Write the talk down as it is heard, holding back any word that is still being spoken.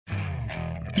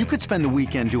You could spend the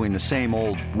weekend doing the same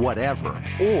old whatever,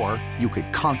 or you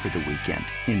could conquer the weekend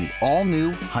in the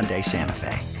all-new Hyundai Santa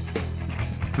Fe.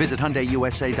 Visit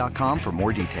HyundaiUSA.com for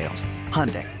more details.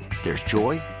 Hyundai, there's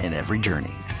joy in every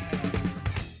journey.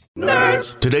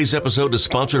 Nerds! Today's episode is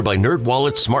sponsored by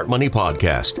NerdWallet's Smart Money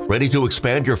Podcast. Ready to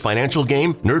expand your financial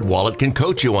game? NerdWallet can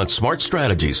coach you on smart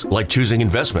strategies like choosing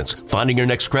investments, finding your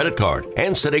next credit card,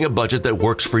 and setting a budget that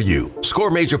works for you. Score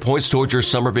major points towards your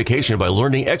summer vacation by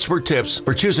learning expert tips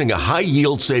for choosing a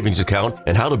high-yield savings account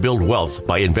and how to build wealth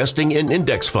by investing in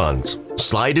index funds.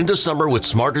 Slide into summer with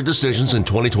smarter decisions in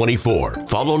 2024.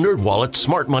 Follow NerdWallet's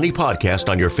Smart Money Podcast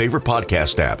on your favorite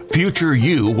podcast app. Future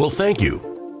you will thank you.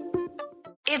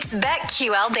 It's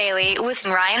BetQL Daily with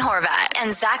Ryan Horvat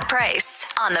and Zach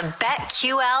Price on the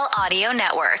BetQL Audio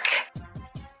Network.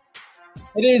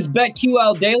 It is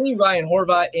BetQL Daily. Ryan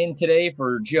Horvat in today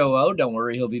for Joe O. Don't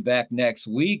worry, he'll be back next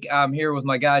week. I'm here with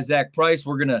my guy, Zach Price.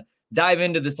 We're going to dive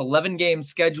into this 11-game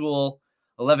schedule,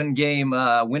 11-game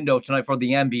window tonight for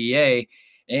the NBA.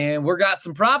 And we got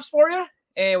some props for you.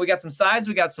 And we got some sides.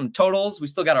 We got some totals. We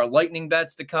still got our lightning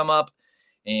bets to come up.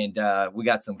 And we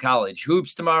got some college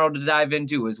hoops tomorrow to dive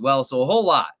into as well. So a whole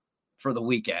lot for the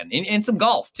weekend and some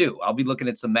golf too. I'll be looking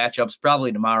at some matchups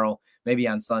probably tomorrow, maybe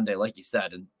on Sunday, like you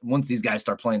said. And once these guys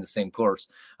start playing the same course,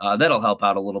 that'll help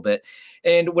out a little bit.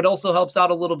 And what also helps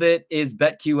out a little bit is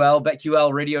BetQL,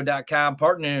 BetQLradio.com,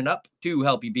 partnering up to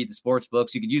help you beat the sports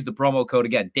books. You could use the promo code,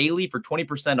 again, daily for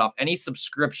 20% off any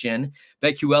subscription.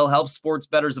 BetQL helps sports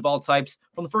bettors of all types,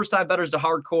 from the first-time bettors to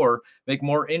hardcore, make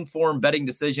more informed betting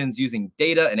decisions using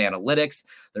data and analytics.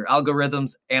 Their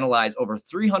algorithms analyze over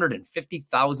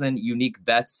 350,000 unique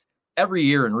bets every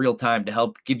year in real time to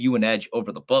help give you an edge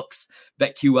over the books.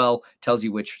 BetQL tells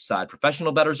you which side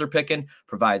professional bettors are picking,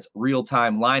 provides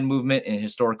real-time line movement and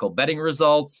historical betting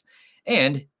results.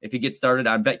 And if you get started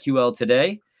on BetQL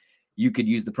today, you could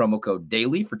use the promo code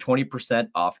DAILY for 20%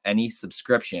 off any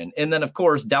subscription. And then, of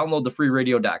course, download the free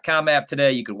radio.com app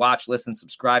today. You could watch, listen,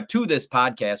 subscribe to this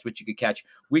podcast, which you could catch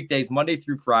weekdays Monday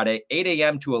through Friday, 8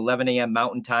 a.m. to 11 a.m.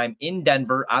 Mountain Time in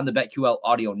Denver on the BetQL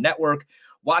Audio Network.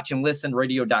 Watch and listen,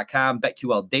 radio.com,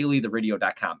 BetQL Daily, the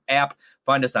radio.com app.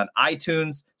 Find us on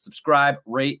iTunes, subscribe,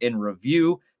 rate, and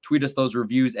review. Tweet us those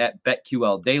reviews at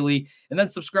BetQL Daily. And then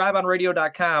subscribe on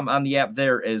radio.com on the app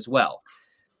there as well.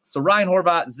 So Ryan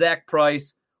Horvat, Zach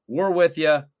Price, we're with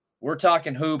you. We're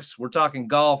talking hoops. We're talking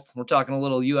golf. We're talking a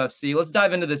little UFC. Let's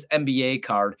dive into this NBA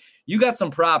card. You got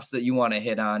some props that you want to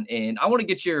hit on, and I want to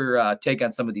get your take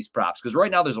on some of these props, because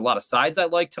right now there's a lot of sides I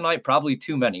like tonight, probably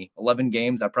too many. 11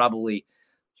 games, there's probably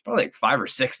like 5 or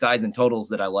 6 sides and totals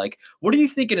that I like. What are you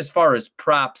thinking as far as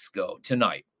props go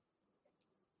tonight?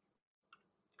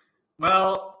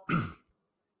 Well,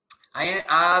 the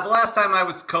last time I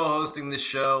was co-hosting this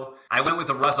show, I went with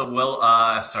a Russell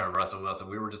Wilson.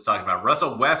 We were just talking about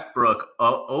Russell Westbrook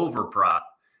over prop.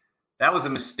 That was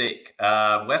a mistake.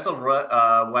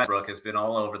 Westbrook has been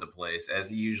all over the place,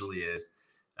 as he usually is,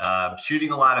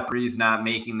 shooting a lot of threes, not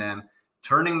making them,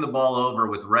 turning the ball over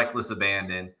with reckless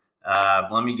abandon.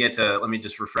 Let me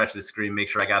just refresh the screen, make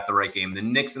sure I got the right game. The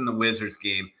Knicks and the Wizards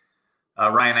game.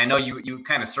 Ryan, I know you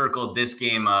kind of circled this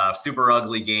game, super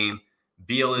ugly game.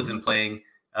 Beal isn't playing.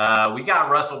 We got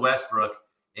Russell Westbrook,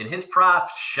 and his prop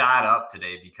shot up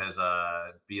today because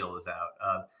Beal is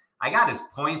out. I got his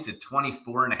points at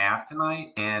 24.5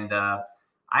 tonight, and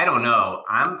I don't know.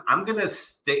 I'm gonna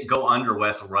go under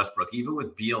Westbrook, even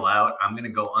with Beal out. I'm gonna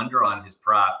go under on his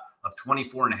prop of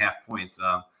 24.5 points.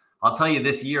 I'll tell you,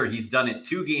 this year he's done it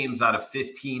 2 games out of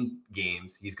 15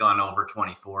 games. He's gone over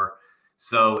 24.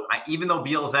 So even though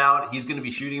Beal's out, he's going to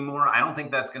be shooting more. I don't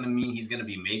think that's going to mean he's going to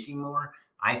be making more.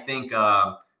 I think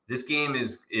this game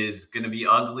is going to be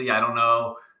ugly. I don't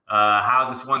know how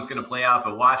this one's going to play out,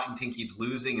 but Washington keeps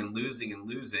losing and losing and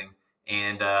losing.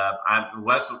 And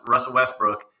Russell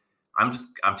Westbrook,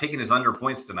 I'm taking his under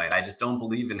points tonight. I just don't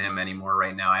believe in him anymore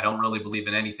right now. I don't really believe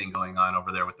in anything going on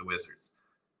over there with the Wizards.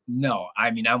 No,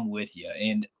 I mean, I'm with you.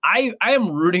 And I am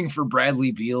rooting for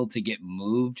Bradley Beal to get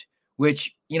moved,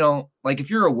 which, you know, like if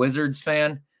you're a Wizards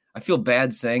fan, I feel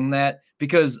bad saying that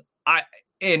because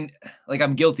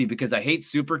I'm guilty because I hate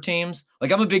super teams.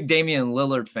 Like, I'm a big Damian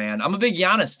Lillard fan. I'm a big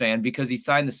Giannis fan because he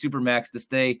signed the Supermax to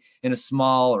stay in a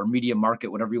small or medium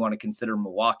market, whatever you want to consider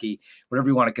Milwaukee, whatever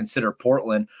you want to consider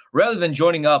Portland, rather than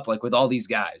joining up like with all these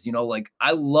guys. You know, like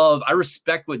I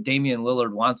respect what Damian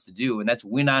Lillard wants to do, and that's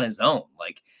win on his own.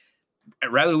 Like,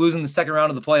 I'd rather lose in the second round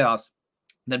of the playoffs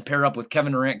than pair up with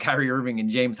Kevin Durant, Kyrie Irving, and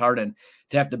James Harden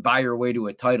to have to buy your way to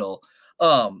a title.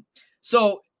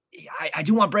 So I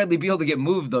do want Bradley Beal to get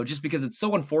moved, though, just because it's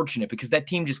so unfortunate because that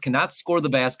team just cannot score the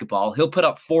basketball. He'll put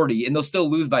up 40 and they'll still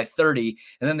lose by 30.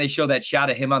 And then they show that shot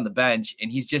of him on the bench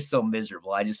and he's just so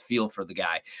miserable. I just feel for the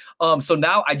guy. So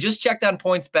now I just checked on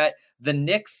PointsBet. The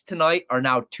Knicks tonight are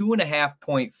now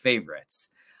 2.5-point favorites.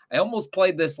 I almost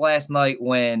played this last night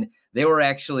when they were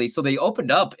actually, so they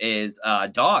opened up as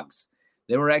dogs.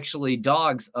 They were actually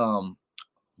dogs,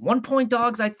 1-point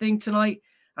dogs, I think, tonight.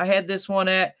 I had this one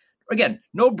at. Again,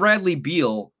 no Bradley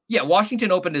Beal. Yeah,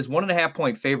 Washington opened as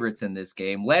 1.5-point favorites in this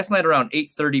game. Last night around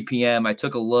 8:30 p.m., I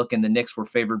took a look, and the Knicks were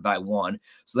favored by 1.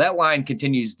 So that line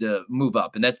continues to move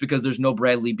up, and that's because there's no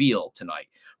Bradley Beal tonight.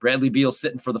 Bradley Beal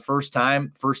sitting for the first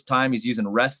time. First time he's using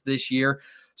rest this year.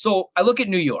 So I look at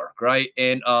New York, right,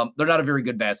 and they're not a very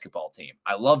good basketball team.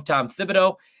 I love Tom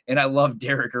Thibodeau, and I love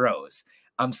Derrick Rose.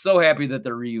 I'm so happy that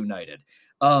they're reunited.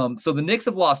 So the Knicks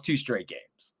have lost 2 straight games.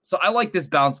 So I like this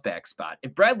bounce back spot.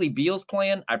 If Bradley Beal's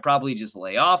playing, I probably just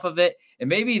lay off of it. And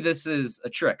maybe this is a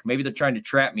trick. Maybe they're trying to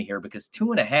trap me here because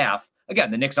 2.5,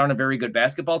 again, the Knicks aren't a very good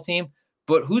basketball team,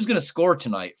 but who's going to score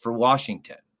tonight for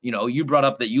Washington? You know, you brought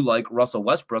up that you like Russell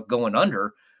Westbrook going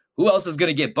under. Who else is going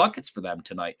to get buckets for them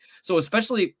tonight? So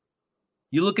especially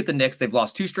you look at the Knicks, they've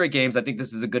lost 2 straight games. I think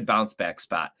this is a good bounce back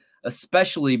spot,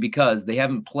 especially because they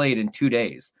haven't played in 2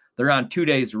 days. They're on 2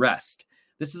 days rest.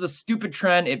 This is a stupid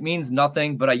trend. It means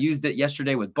nothing, but I used it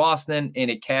yesterday with Boston,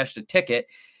 and it cashed a ticket.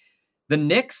 The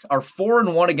Knicks are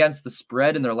 4-1 against the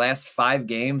spread in their last 5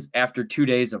 games after 2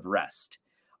 days of rest.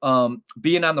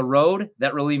 Being on the road,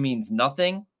 that really means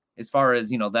nothing as far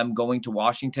as, you know, them going to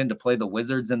Washington to play the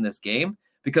Wizards in this game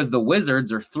because the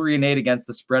Wizards are 3-8 against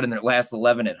the spread in their last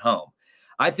 11 at home.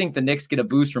 I think the Knicks get a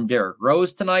boost from Derrick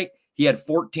Rose tonight. He had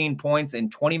 14 points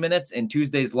in 20 minutes in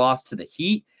Tuesday's loss to the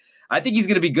Heat. I think he's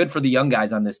going to be good for the young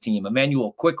guys on this team.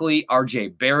 Emmanuel Quickley,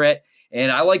 RJ Barrett,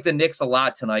 and I like the Knicks a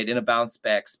lot tonight in a bounce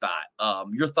back spot.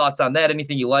 Your thoughts on that?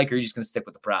 Anything you like, or are you just going to stick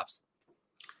with the props?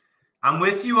 I'm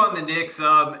with you on the Knicks.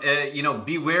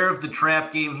 Beware of the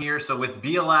trap game here. So with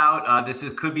Beal out,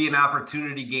 could be an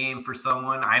opportunity game for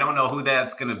someone. I don't know who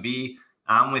that's going to be.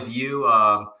 I'm with you.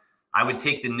 I would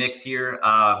take the Knicks here.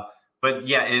 But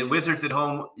yeah, Wizards at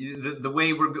home, the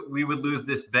way we would lose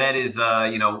this bet is,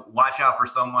 watch out for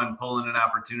someone pulling an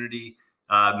opportunity,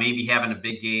 maybe having a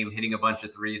big game, hitting a bunch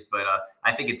of threes. But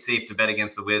I think it's safe to bet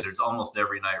against the Wizards almost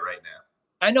every night right now.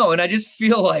 I know. And I just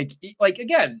feel like,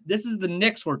 again, this is the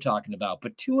Knicks we're talking about,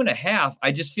 but 2.5,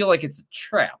 I just feel like it's a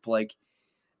trap. Like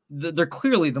they're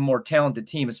clearly the more talented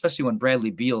team, especially when Bradley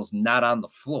Beal's not on the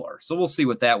floor. So we'll see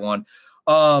with that one.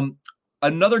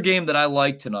 Another game that I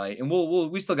like tonight, and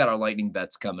we still got our lightning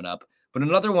bets coming up, but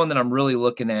another one that I'm really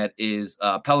looking at is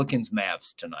Pelicans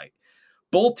Mavs tonight.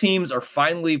 Both teams are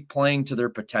finally playing to their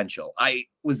potential. I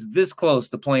was this close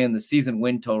to playing the season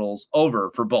win totals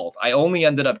over for both. I only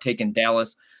ended up taking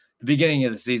Dallas. The beginning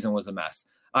of the season was a mess.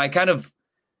 I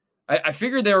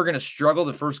figured they were going to struggle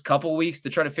the first couple weeks to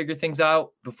try to figure things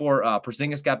out before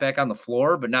Porzingis got back on the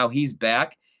floor, but now he's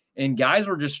back. And guys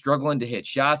were just struggling to hit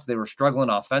shots. They were struggling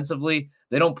offensively.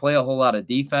 They don't play a whole lot of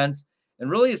defense.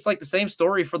 And really, it's like the same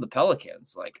story for the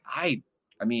Pelicans. Like, I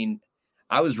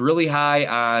was really high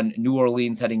on New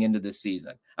Orleans heading into this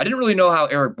season. I didn't really know how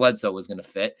Eric Bledsoe was going to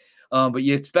fit, but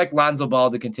you expect Lonzo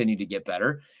Ball to continue to get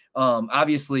better.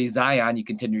 Obviously, Zion, you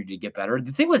continue to get better.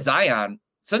 The thing with Zion,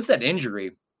 since that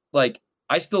injury, like,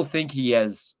 I still think he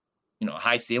has, a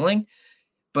high ceiling,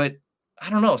 but I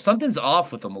don't know. Something's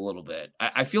off with him a little bit.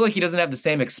 I feel like he doesn't have the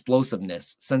same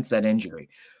explosiveness since that injury.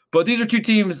 But these are two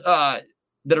teams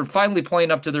that are finally playing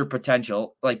up to their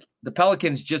potential. Like the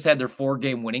Pelicans just had their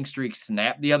 4-game winning streak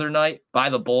snapped the other night by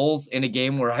the Bulls in a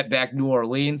game where I backed New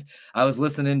Orleans. I was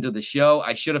listening to the show.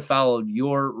 I should have followed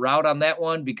your route on that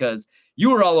one because you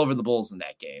were all over the Bulls in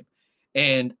that game.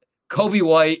 And Kobe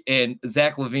White and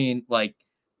Zach LaVine, like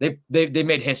they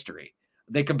made history.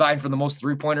 They combined for the most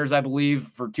three-pointers, I believe,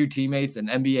 for 2 teammates in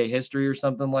NBA history or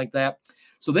something like that.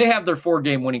 So they have their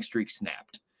 4-game winning streak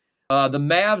snapped. The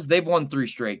Mavs, they've won 3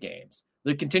 straight games.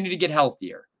 They continue to get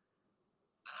healthier.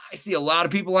 I see a lot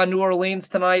of people on New Orleans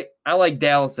tonight. I like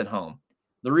Dallas at home.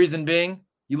 The reason being,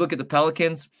 you look at the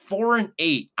Pelicans,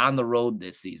 4-8 on the road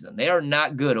this season. They are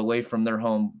not good away from their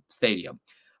home stadium.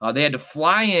 They had to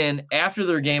fly in after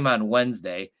their game on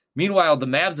Wednesday. Meanwhile, the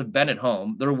Mavs have been at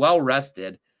home. They're well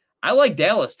rested. I like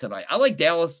Dallas tonight. I like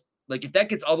Dallas. Like if that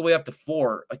gets all the way up to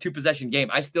 4, a 2-possession game,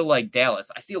 I still like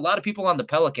Dallas. I see a lot of people on the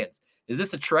Pelicans. Is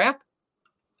this a trap?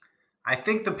 I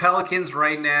think the Pelicans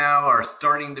right now are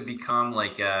starting to become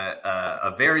like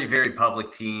a very, very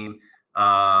public team.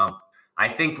 I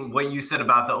think what you said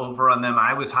about the over on them,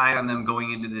 I was high on them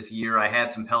going into this year. I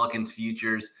had some Pelicans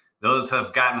futures. those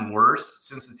have gotten worse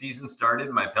since the season started.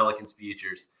 My Pelicans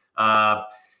futures.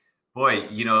 Boy,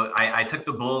 I took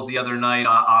the Bulls the other night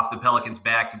off the Pelicans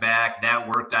back-to-back. That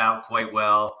worked out quite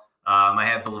well. I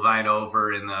had the Levine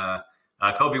over and the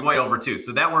Kobe White over too.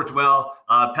 So that worked well.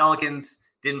 Pelicans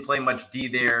didn't play much D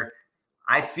there.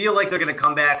 I feel like they're going to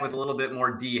come back with a little bit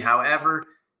more D. However,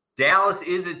 Dallas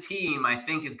is a team I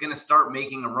think is going to start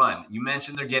making a run. You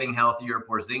mentioned they're getting healthier.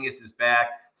 Porzingis is back,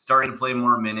 starting to play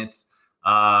more minutes.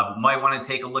 Might want to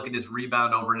take a look at his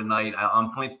rebound over tonight.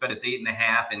 On PointsBet, it's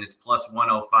 8.5, and it's plus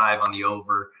 105 on the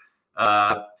over.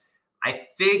 I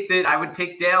think that I would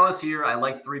take Dallas here. I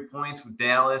like 3 points with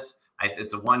Dallas.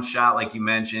 It's a one shot, like you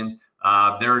mentioned.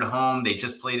 They're at home. They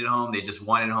just played at home. They just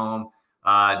won at home.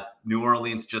 New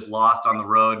Orleans just lost on the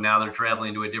road. Now they're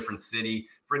traveling to a different city.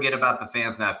 Forget about the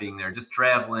fans not being there. Just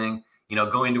traveling,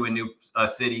 going to a new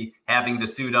city, having to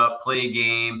suit up, play a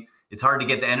game. It's hard to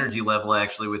get the energy level,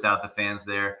 actually, without the fans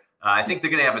there. I think they're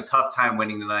going to have a tough time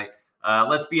winning tonight.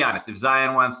 Let's be honest. If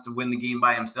Zion wants to win the game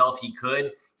by himself, he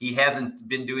could. He hasn't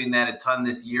been doing that a ton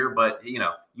this year, but, you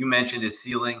mentioned his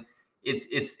ceiling.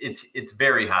 It's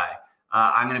very high.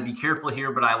 I'm going to be careful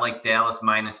here, but I like Dallas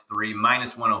 -3,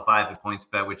 minus 105 at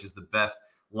PointsBet, which is the best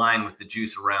line with the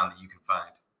juice around that you can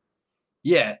find.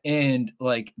 Yeah, and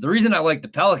the reason I like the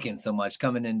Pelicans so much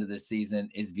coming into this season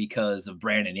is because of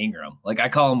Brandon Ingram. I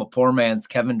call him a poor man's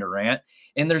Kevin Durant.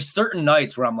 And there's certain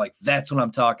nights where I'm like, that's what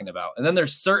I'm talking about. And then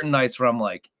there's certain nights where I'm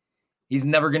like, he's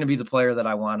never going to be the player that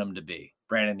I want him to be,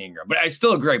 Brandon Ingram. But he's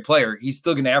still a great player. He's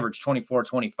still going to average 24,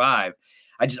 25.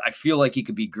 I feel like he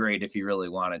could be great if he really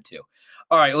wanted to.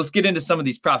 All right, let's get into some of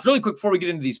these props. Really quick before we get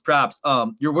into these props,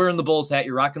 you're wearing the Bulls hat.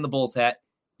 You're rocking the Bulls hat.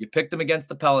 You picked them against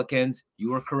the Pelicans. You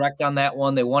were correct on that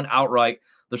one. They won outright.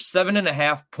 They're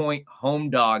 7.5-point home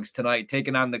dogs tonight,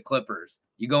 taking on the Clippers.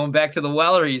 You going back to the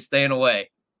well, or are you staying away?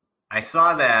 I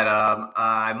saw that.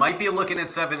 I might be looking at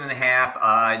 7.5.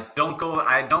 I don't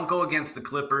go against the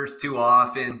Clippers too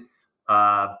often.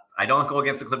 I don't go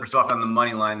against the Clippers too often on the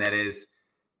money line. That is,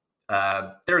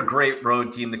 they're a great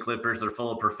road team. The Clippers, they're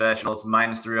full of professionals.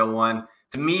 Minus 301.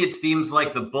 To me, it seems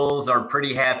like the Bulls are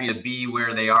pretty happy to be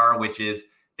where they are, which is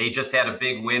they just had a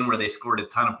big win where they scored a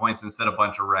ton of points and set a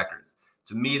bunch of records.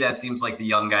 To me, that seems like the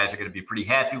young guys are going to be pretty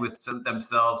happy with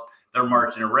themselves. They're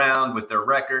marching around with their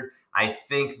record. I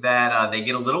think that they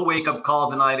get a little wake-up call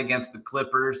tonight against the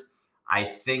Clippers. I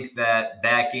think that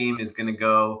game is going to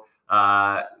go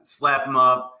slap them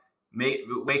up,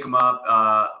 wake them up.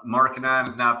 Markkanen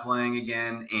is not playing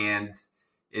again, and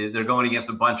they're going against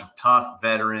a bunch of tough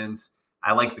veterans.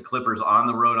 I like the Clippers on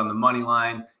the road on the money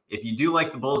line. If you do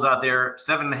like the Bulls out there,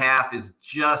 7.5 is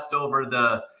just over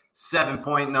the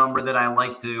 7-point number that I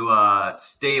like to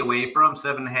stay away from.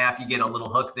 7.5, you get a little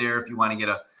hook there if you want to get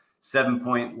a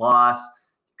 7-point loss.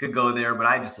 Could go there, but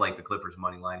I just like the Clippers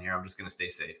money line here. I'm just going to stay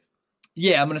safe.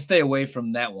 Yeah, I'm going to stay away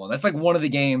from that one. That's one of the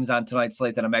games on tonight's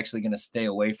slate that I'm actually going to stay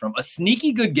away from. A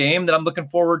sneaky good game that I'm looking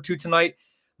forward to tonight,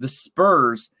 the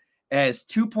Spurs as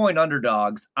 2-point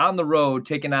underdogs on the road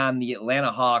taking on the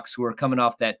Atlanta Hawks, who are coming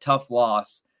off that tough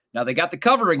loss. Now, they got the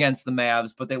cover against the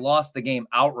Mavs, but they lost the game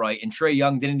outright, and Trae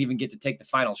Young didn't even get to take the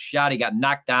final shot. He got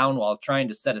knocked down while trying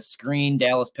to set a screen.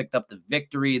 Dallas picked up the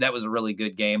victory. That was a really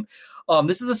good game.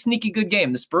 This is a sneaky good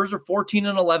game. The Spurs are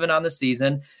 14-11 on the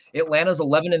season. Atlanta's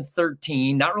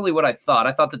 11-13. Not really what I thought.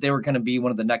 I thought that they were going to be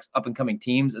one of the next up-and-coming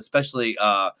teams, especially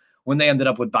when they ended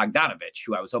up with Bogdanovich,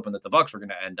 who I was hoping that the Bucks were going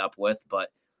to end up with,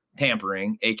 but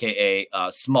tampering,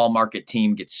 a.k.a. small market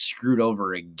team, gets screwed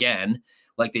over again,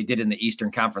 like they did in the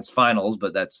Eastern Conference Finals,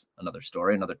 but that's another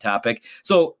story, another topic.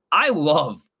 So I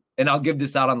love, and I'll give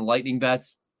this out on the Lightning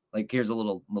Bets. Here's a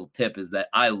little tip, is that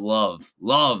I love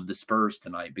the Spurs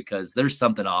tonight because there's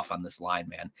something off on this line,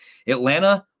 man.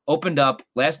 Atlanta opened up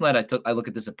last night. I look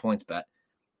at this at PointsBet.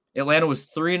 Atlanta was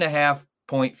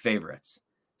 3.5-point favorites.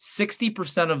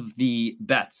 60% of the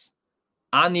bets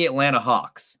on the Atlanta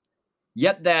Hawks.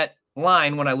 Yet that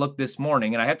line, when I looked this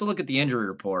morning, and I have to look at the injury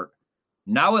report,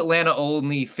 now Atlanta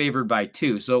only favored by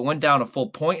 2. So it went down a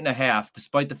full 1.5,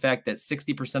 despite the fact that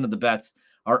 60% of the bets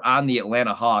are on the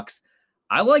Atlanta Hawks.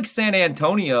 I like San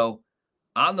Antonio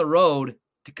on the road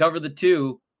to cover the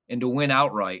 2 and to win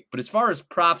outright. But as far as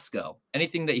props go,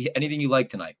 anything you like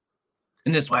tonight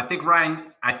in this one? I think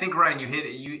Ryan, you hit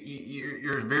it.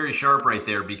 You're very sharp right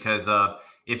there, because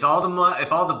if all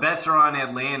the bets are on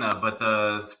Atlanta, but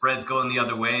the spread's going the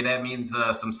other way, that means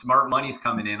some smart money's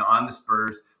coming in on the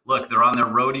Spurs. Look, they're on their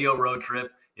rodeo road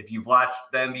trip. If you've watched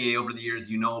the NBA over the years,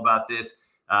 you know about this.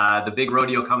 The big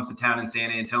rodeo comes to town in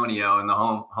San Antonio, and the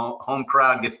home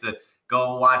crowd gets to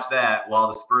go and watch that while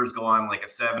the Spurs go on like a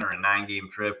 7 or a 9 game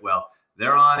trip. Well,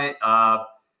 they're on it.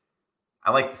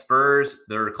 I like the Spurs.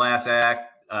 They're a class act.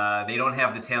 They don't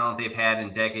have the talent they've had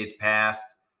in decades past,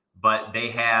 but they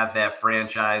have that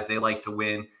franchise. They like to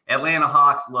win. Atlanta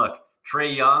Hawks, look,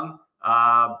 Trae Young,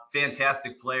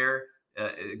 fantastic player,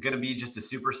 going to be just a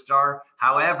superstar.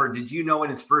 However, did you know in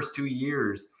his first 2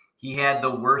 years, he had the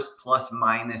worst plus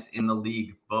minus in the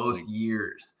league both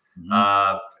years?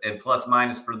 And plus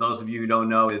minus, for those of you who don't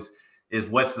know, is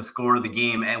what's the score of the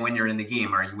game. And when you're in the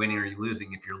game, are you winning or are you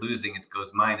losing? If you're losing, it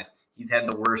goes minus. He's had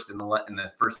the worst in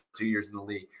the first 2 years in the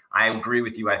league. I agree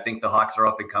with you. I think the Hawks are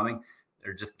up and coming.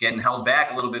 They're just getting held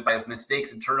back a little bit by his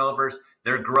mistakes and turnovers.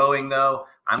 They're growing, though.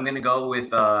 I'm going to go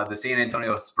with the San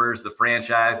Antonio Spurs, the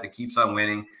franchise that keeps on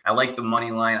winning. I like the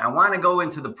money line. I want to go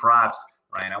into the props,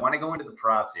 Ryan. I want to go into the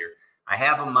props here. I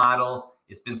have a model.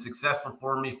 It's been successful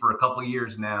for me for a couple of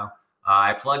years now.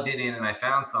 I plugged it in and I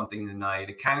found something tonight.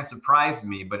 It kind of surprised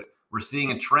me, but we're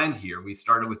seeing a trend here. We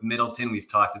started with Middleton. We've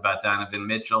talked about Donovan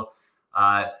Mitchell.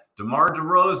 DeMar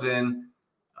DeRozan,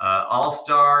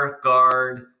 all-star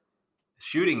guard,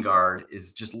 shooting guard,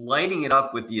 is just lighting it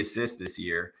up with the assists this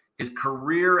year. His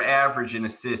career average in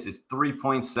assists is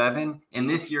 3.7, and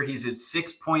this year he's at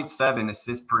 6.7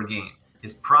 assists per game.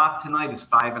 His prop tonight is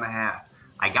 5.5.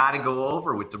 I got to go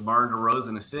over with DeMar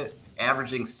DeRozan assists,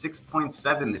 averaging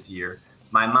 6.7 this year.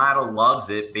 My model loves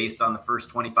it based on the first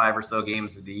 25 or so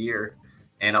games of the year.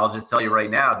 And I'll just tell you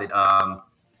right now that as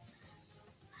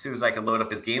soon as I can load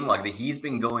up his game log, that he's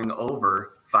been going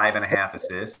over 5.5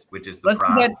 assists, which is the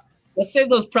prop. Let's save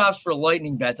those props for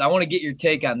lightning bets. I want to get your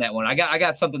take on that one. I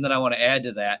got something that I want to add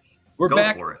to that. We're Go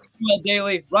back. For it. BetQL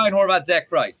Daily, Ryan Horvath, Zach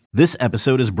Price. This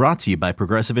episode is brought to you by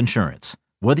Progressive Insurance.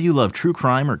 Whether you love true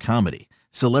crime or comedy,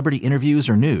 celebrity interviews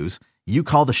or news, you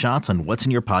call the shots on what's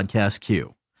in your podcast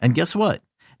queue. And guess what?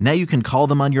 Now you can call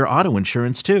them on your auto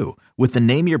insurance too with the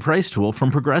Name Your Price tool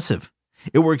from Progressive.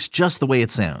 It works just the way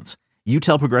it sounds. You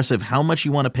tell Progressive how much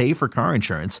you want to pay for car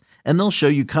insurance, and they'll show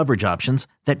you coverage options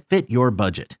that fit your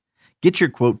budget. Get your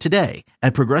quote today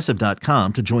at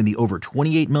Progressive.com to join the over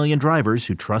 28 million drivers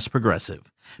who trust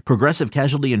Progressive. Progressive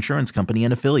Casualty Insurance Company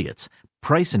and Affiliates.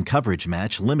 Price and coverage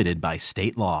match limited by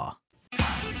state law.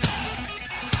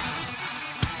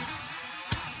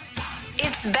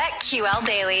 It's BetQL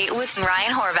Daily with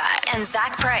Ryan Horvath and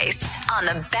Zach Price on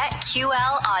the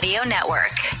BetQL Audio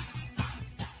Network.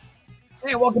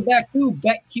 Hey, welcome back to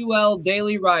BetQL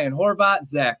Daily. Ryan Horvath,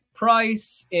 Zach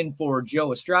Price, in for Joe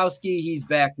Ostrowski. He's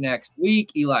back next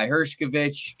week. Eli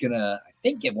Hershkovich gonna, I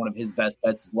think, get one of his best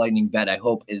bets, his lightning bet, I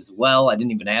hope, as well. I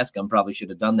didn't even ask him. Probably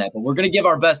should have done that. But we're going to give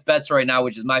our best bets right now,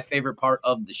 which is my favorite part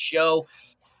of the show.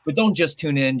 But don't just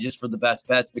tune in just for the best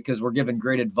bets, because we're giving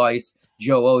great advice.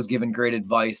 Joe O's giving great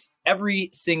advice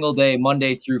every single day,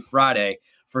 Monday through Friday,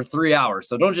 for 3 hours.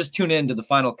 So don't just tune in to the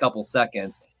final couple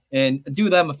seconds. And do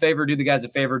them a favor, do the guys a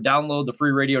favor, download the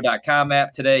freeradio.com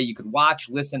app today. You can watch,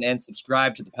 listen, and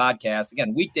subscribe to the podcast.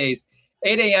 Again, weekdays,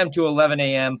 8 a.m. to 11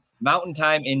 a.m. Mountain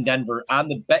Time in Denver on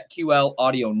the BetQL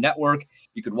Audio Network.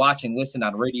 You could watch and listen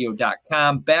on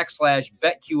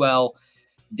radio.com/BetQL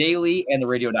Daily and the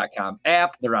radio.com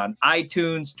app. They're on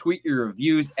iTunes. Tweet your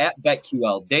reviews at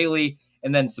BetQL Daily,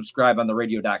 and then subscribe on the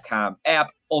radio.com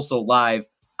app. Also live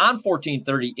on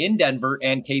 1430 in Denver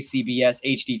and KCBS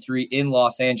HD3 in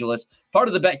Los Angeles, part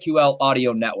of the BetQL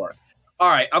Audio Network. All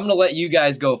right, I'm going to let you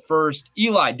guys go first.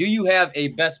 Eli, do you have a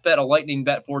best bet, a lightning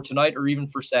bet for tonight or even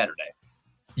for Saturday?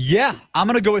 Yeah, I'm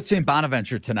going to go with St.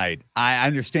 Bonaventure tonight. I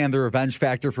understand the revenge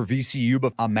factor for VCU,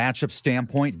 but from a matchup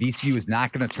standpoint, VCU is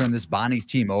not going to turn this Bonnie's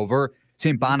team over.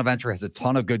 St. Bonaventure has a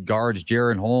ton of good guards.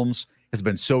 Jaron Holmes has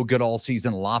been so good all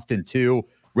season. Lofton, too.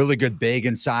 Really good big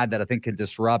inside that I think can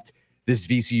disrupt this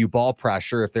VCU ball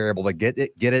pressure if they're able to get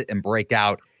it and break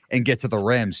out and get to the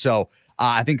rim. So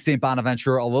I think St.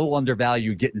 Bonaventure a little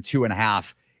undervalued, getting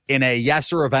 2.5 in a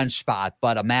yes or revenge spot,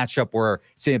 but a matchup where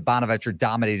St. Bonaventure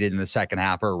dominated in the second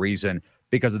half for a reason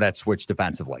because of that switch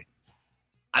defensively.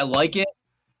 I like it.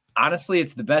 Honestly,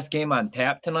 it's the best game on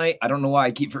tap tonight. I don't know why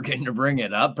I keep forgetting to bring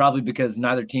it up. Probably because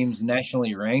neither team's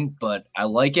nationally ranked, but I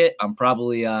like it. I'm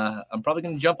probably going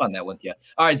to jump on that with you.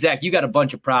 All right, Zach, you got a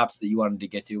bunch of props that you wanted to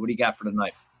get to. What do you got for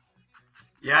tonight?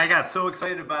 Yeah, I got so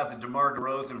excited about the DeMar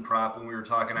DeRozan prop when we were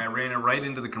talking. I ran it right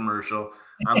into the commercial.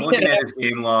 I'm looking at his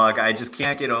game log. I just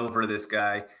can't get over this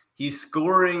guy. He's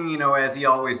scoring, as he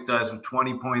always does, with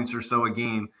 20 points or so a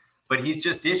game. But he's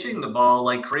just dishing the ball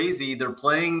like crazy. They're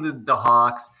playing the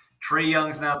Hawks. Trae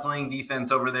Young's not playing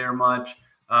defense over there much.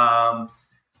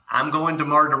 I'm going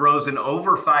DeMar DeRozan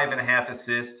over 5.5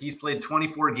 assists. He's played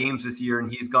 24 games this year,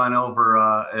 and he's gone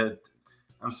over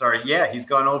he's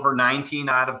gone over 19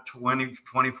 out of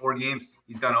 24 games.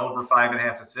 He's gone over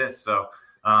 5.5 assists. So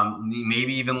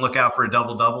maybe even look out for a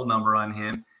double-double number on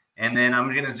him. And then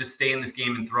I'm going to just stay in this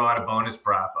game and throw out a bonus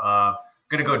prop. I'm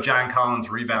going to go John Collins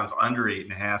rebounds under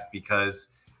 8.5 because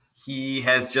he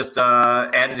has just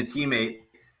added a teammate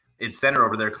at center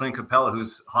over there, Clint Capella,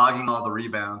 who's hogging all the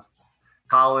rebounds.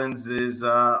 Collins is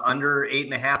under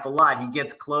 8.5 a lot. He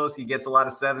gets close. He gets a lot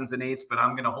of 7s and 8s, but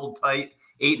I'm going to hold tight.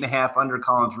 8.5 under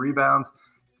Collins rebounds,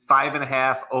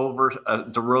 5.5 over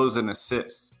DeRozan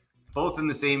assists. Both in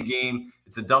the same game.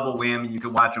 It's a double whammy. You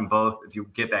can watch them both if you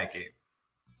get that game.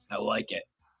 I like it.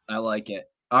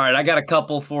 All right, I got a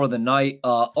couple for the night.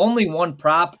 Only one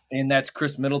prop, and that's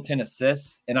Chris Middleton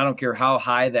assists. And I don't care how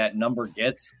high that number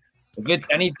gets. If it's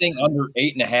anything under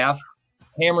 8.5,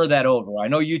 hammer that over. I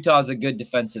know Utah's a good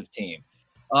defensive team.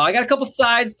 I got a couple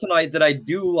sides tonight that I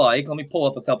do like. Let me pull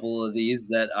up a couple of these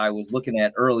that I was looking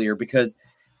at earlier because,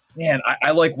 man,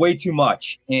 I like way too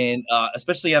much. And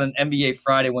especially on an NBA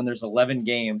Friday when there's 11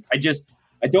 games, I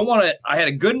don't want to. I had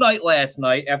a good night last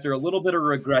night after a little bit of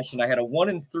regression. I had a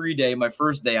 1-3 day, my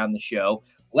first day on the show.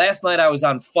 Last night I was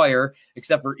on fire,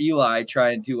 except for Eli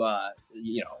trying to,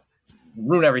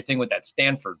 ruin everything with that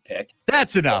Stanford pick.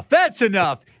 That's enough.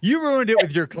 You ruined it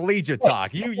with your collegiate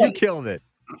talk. You killed it.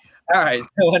 All right.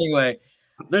 So anyway,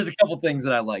 there's a couple things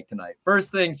that I like tonight. First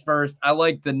things first, I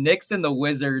like the Knicks and the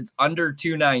Wizards under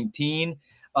 219.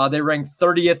 They rank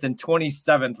 30th and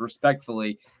 27th,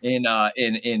 respectfully,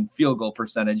 in field goal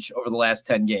percentage over the last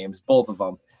 10 games, both of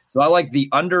them. So I like the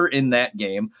under in that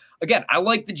game. Again, I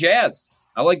like the Jazz.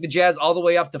 I like the Jazz all the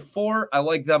way up to 4. I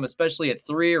like them especially at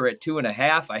 3 or at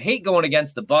 2.5. I hate going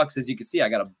against the Bucks. As you can see, I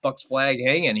got a Bucks flag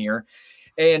hanging here.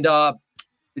 And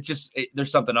it's just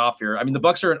there's something off here. I mean, the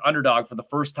Bucks are an underdog for the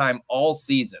first time all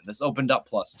season. This opened up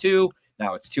 +2.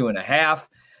 Now it's 2.5.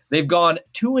 They've gone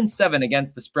 2-7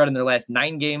 against the spread in their last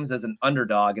 9 games as an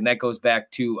underdog, and that goes back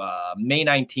to May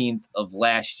 19th of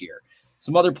last year.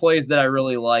 Some other plays that I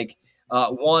really like.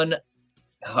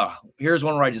 Here's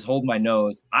one where I just hold my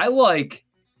nose. I like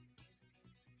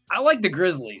the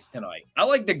Grizzlies tonight. I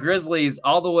like the Grizzlies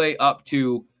all the way up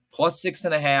to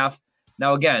 +6.5.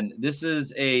 Now, again, this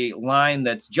is a line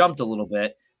that's jumped a little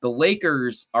bit. The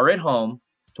Lakers are at home,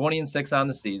 20-6 on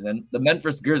the season. The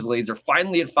Memphis Grizzlies are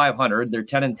finally at 500. They're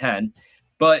 10-10.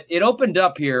 But it opened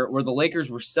up here where the Lakers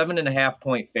were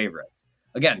 7.5-point favorites.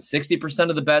 Again, 60%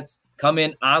 of the bets come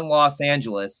in on Los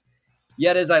Angeles.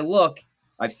 Yet as I look,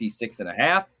 I see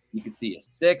 6.5. You could see a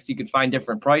 6. You could find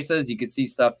different prices. You could see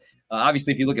stuff.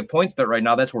 Obviously, if you look at PointsBet right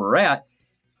now, that's where we're at.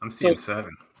 I'm seeing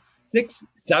 7. 6,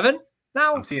 7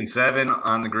 now? I'm seeing 7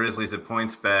 on the Grizzlies at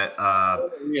PointsBet.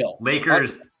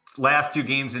 Lakers last 2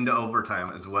 games into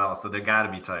overtime as well, so they got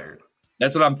to be tired.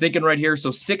 That's what I'm thinking right here. So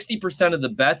 60% of the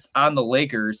bets on the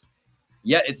Lakers,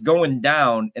 yet it's going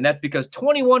down, and that's because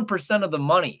 21% of the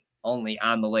money only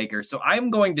on the Lakers. So I'm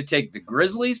going to take the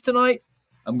Grizzlies tonight.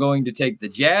 I'm going to take the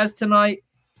Jazz tonight.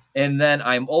 And then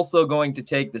I'm also going to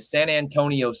take the San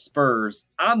Antonio Spurs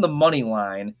on the money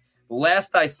line.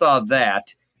 Last I saw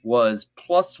that was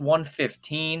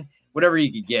 +115, whatever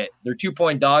you could get. They're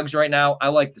 2-point dogs right now. I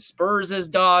like the Spurs as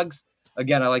dogs.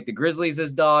 Again, I like the Grizzlies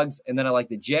as dogs. And then I like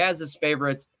the Jazz as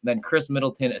favorites. Then Chris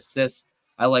Middleton assists.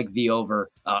 I like the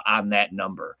over on that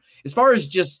number. As far as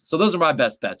so those are my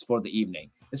best bets for the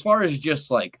evening. As far as just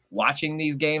like watching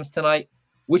these games tonight,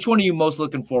 which one are you most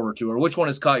looking forward to, or which one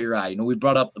has caught your eye? We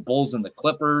brought up the Bulls and the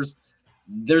Clippers.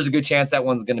 There's a good chance that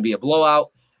one's going to be a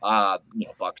blowout.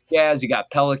 Bucks, Jazz. You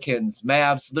got Pelicans,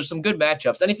 Mavs. So there's some good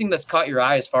matchups. Anything that's caught your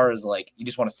eye as far as like you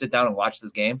just want to sit down and watch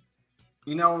this game?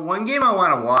 One game I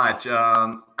want to watch.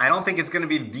 I don't think it's going to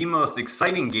be the most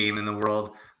exciting game in the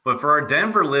world, but for our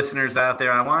Denver listeners out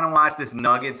there, I want to watch this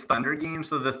Nuggets Thunder game.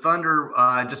 So the Thunder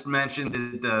just mentioned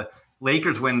that the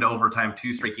Lakers win to overtime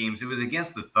 2 straight games. It was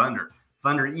against the Thunder.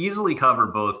 Thunder easily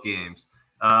covered both games.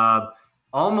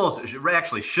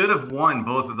 Actually should have won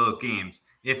both of those games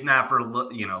if not for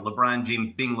LeBron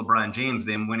James being LeBron James,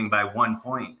 them winning by 1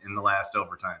 point in the last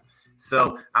overtime.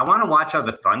 So I want to watch how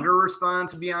the Thunder respond,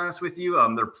 to be honest with you.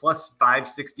 They're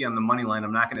 +560 on the money line.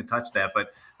 I'm not going to touch that,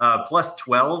 but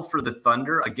 +12 for the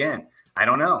Thunder. Again, I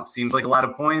don't know. Seems like a lot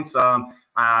of points.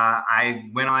 I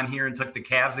went on here and took the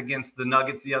Cavs against the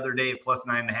Nuggets the other day at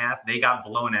 +9.5. They got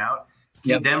blown out.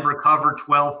 Yep. Denver covered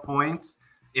 12 points.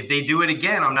 If they do it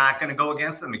again, I'm not going to go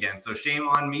against them again. So shame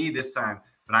on me this time.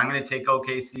 But I'm going to take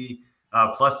OKC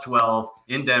 +12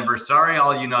 in Denver. Sorry,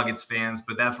 all you Nuggets fans,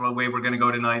 but that's the way we're going to go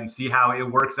tonight and see how it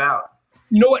works out.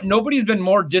 You know what? Nobody's been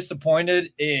more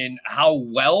disappointed in how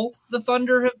well the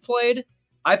Thunder have played.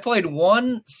 I played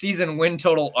one season win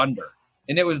total under,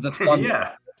 and it was the Thunder.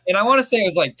 Yeah. And I want to say it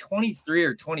was like 23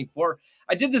 or 24.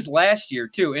 I did this last year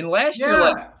too. And last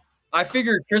year, I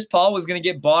figured Chris Paul was going to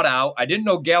get bought out. I didn't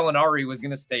know Gallinari was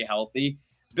going to stay healthy.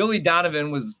 Billy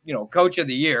Donovan was, coach of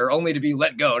the year, only to be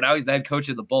let go. Now he's the head coach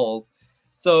of the Bulls.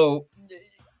 So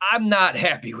I'm not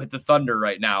happy with the Thunder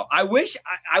right now. I wish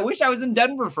I was in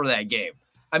Denver for that game.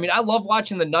 I mean, I love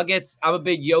watching the Nuggets. I'm a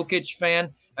big Jokic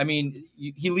fan. I mean,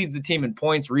 he leads the team in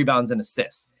points, rebounds, and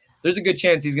assists. There's a good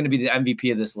chance he's going to be the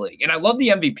MVP of this league. And I love the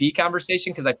MVP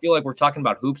conversation because I feel like we're talking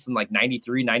about hoops in like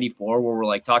 93, 94, where we're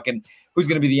like talking who's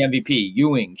going to be the MVP,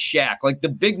 Ewing, Shaq. Like the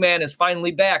big man is finally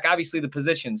back. Obviously, the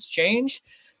positions change.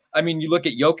 I mean, you look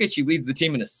at Jokic, he leads the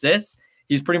team in assists.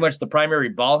 He's pretty much the primary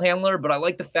ball handler, but I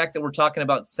like the fact that we're talking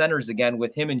about centers again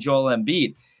with him and Joel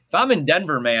Embiid. If I'm in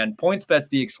Denver, man, PointsBet's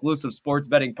the exclusive sports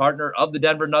betting partner of the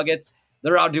Denver Nuggets.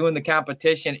 They're out doing the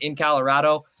competition in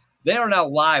Colorado. They are now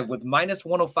live with minus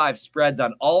 105 spreads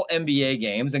on all NBA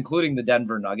games, including the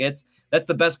Denver Nuggets. That's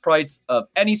the best price of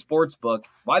any sports book.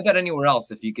 Why bet anywhere else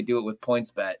if you could do it with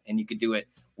PointsBet and you could do it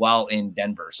while in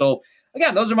Denver? So,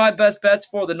 again, those are my best bets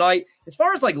for the night. As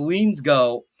far as like leans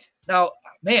go, now,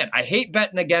 man, I hate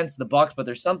betting against the Bucks, but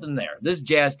there's something there. This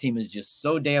Jazz team is just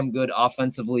so damn good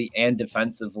offensively and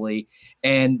defensively,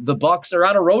 and the Bucks are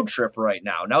on a road trip right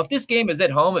now. Now, if this game is at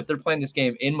home, if they're playing this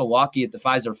game in Milwaukee at the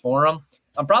Pfizer Forum,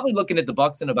 I'm probably looking at the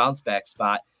Bucks in a bounce back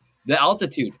spot. The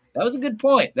altitude, that was a good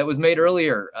point that was made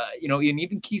earlier. And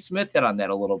even Keith Smith hit on that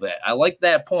a little bit. I like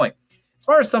that point. As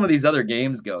far as some of these other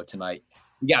games go tonight,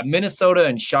 we got Minnesota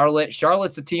and Charlotte.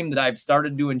 Charlotte's a team that I've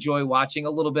started to enjoy watching a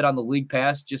little bit on the League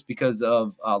Pass just because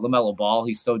of LaMelo Ball.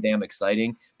 He's so damn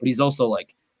exciting, but he's also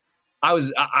like,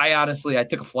 I honestly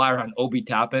took a flyer on Obi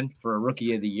Toppin for a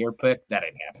Rookie of the Year pick. That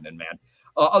ain't happening, man.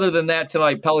 Other than that,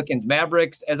 tonight, Pelicans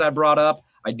Mavericks, as I brought up.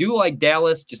 I do like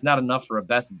Dallas, just not enough for a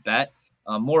best bet.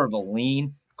 More of a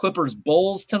lean. Clippers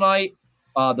Bulls tonight.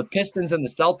 The Pistons and the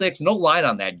Celtics. No line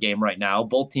on that game right now.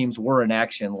 Both teams were in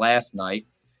action last night.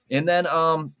 And then,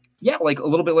 like a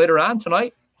little bit later on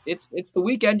tonight, it's the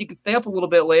weekend. You can stay up a little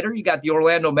bit later. You got the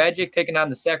Orlando Magic taking on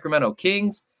the Sacramento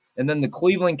Kings, and then the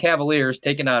Cleveland Cavaliers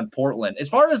taking on Portland. As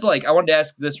far as I wanted to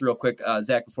ask this real quick,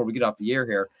 Zach, before we get off the air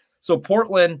here. So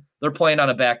Portland, they're playing on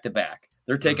a back-to-back.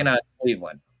 They're taking on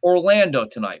Cleveland. Orlando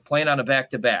tonight, playing on a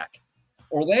back-to-back.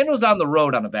 Orlando's on the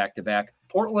road on a back-to-back.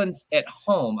 Portland's at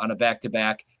home on a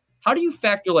back-to-back. How do you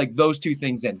factor those two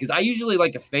things in? Because I usually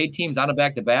like to fade teams on a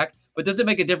back-to-back, but does it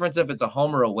make a difference if it's a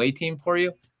home or away team for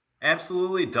you?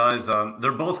 Absolutely does.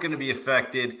 They're both going to be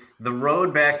affected. The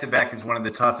road back-to-back is one of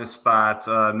the toughest spots.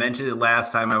 Mentioned it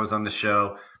last time I was on the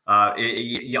show.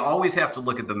 You always have to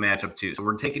look at the matchup too. So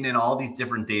we're taking in all these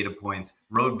different data points.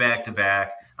 Road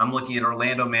back-to-back. I'm looking at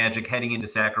Orlando Magic heading into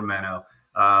Sacramento.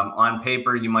 On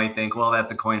paper, you might think, well,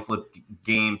 that's a coin flip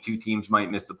game. Two teams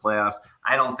might miss the playoffs.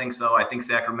 I don't think so. I think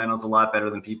Sacramento's a lot better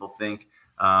than people think.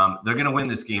 They're going to win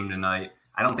this game tonight.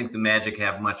 I don't think the Magic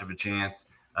have much of a chance.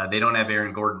 They don't have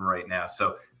Aaron Gordon right now.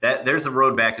 So there's a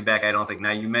road back-to-back, I don't think.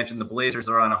 Now, you mentioned the Blazers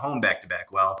are on a home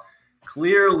back-to-back. Well,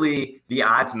 clearly the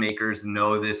odds makers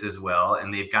know this as well,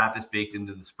 and they've got this baked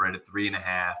into the spread at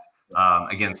 3.5.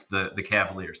 Against the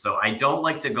Cavaliers. So I don't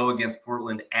like to go against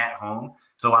Portland at home.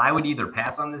 So I would either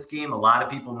pass on this game. A lot of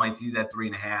people might see that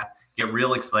 3.5, get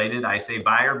real excited. I say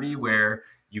buyer beware.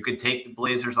 You could take the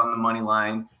Blazers on the money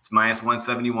line. It's minus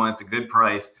 171. It's a good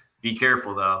price. Be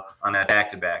careful, though, on that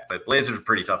back-to-back. But Blazers are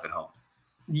pretty tough at home.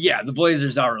 Yeah, the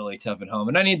Blazers are really tough at home.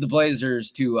 And I need the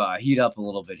Blazers to heat up a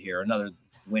little bit here. Another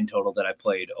win total that I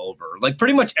played over.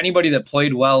 Pretty much anybody that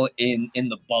played well in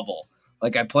the bubble. I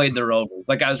played their overs.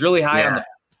 I was really high on the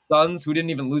Suns, who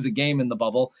didn't even lose a game in the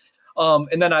bubble.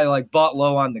 And then I bought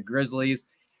low on the Grizzlies.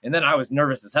 And then I was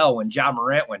nervous as hell when Ja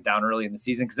Morant went down early in the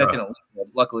season because that didn't look good.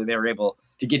 Luckily, they were able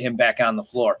to get him back on the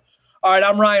floor. All right,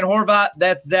 I'm Ryan Horvat.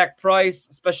 That's Zach Price.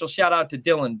 Special shout out to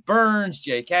Dylan Burns,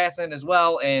 Jay Casson as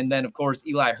well. And then, of course,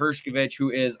 Eli Hershkovich,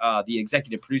 who is the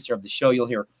executive producer of the show. You'll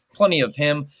hear plenty of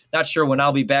him. Not sure when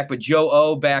I'll be back, but Joe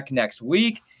O back next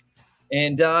week.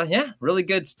 And, really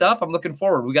good stuff. I'm looking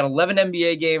forward. We got 11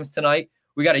 NBA games tonight.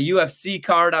 We got a UFC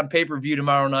card on pay-per-view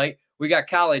tomorrow night. We got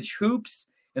college hoops,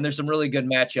 and there's some really good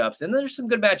matchups. And there's some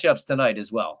good matchups tonight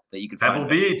as well that you can find. Pebble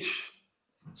Beach.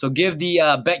 So give the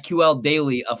BetQL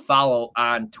Daily a follow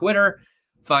on Twitter.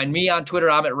 Find me on Twitter.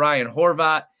 I'm at Ryan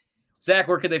Horvat. Zach,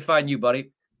 where can they find you,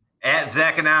 buddy? At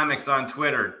Zachonomics on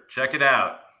Twitter. Check it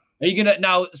out. Are you going to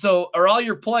now? So are all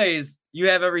your plays, you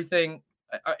have everything?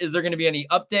 Is there going to be any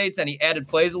updates, any added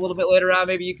plays a little bit later on?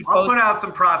 Maybe you could post? I'll put out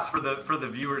some props for the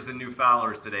viewers and new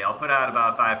followers today. I'll put out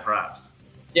about 5 props.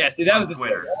 Yeah, see, that was the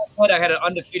Twitter. I had an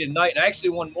undefeated night, and I actually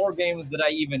won more games that I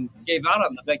even gave out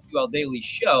on the BetQL Daily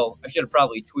show. I should have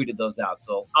probably tweeted those out,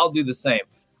 so I'll do the same.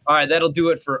 All right, that'll do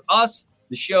it for us.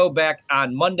 The show back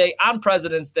on Monday on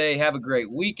President's Day. Have a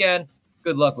great weekend.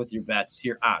 Good luck with your bets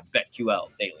here on BetQL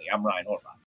Daily. I'm Ryan Horvat.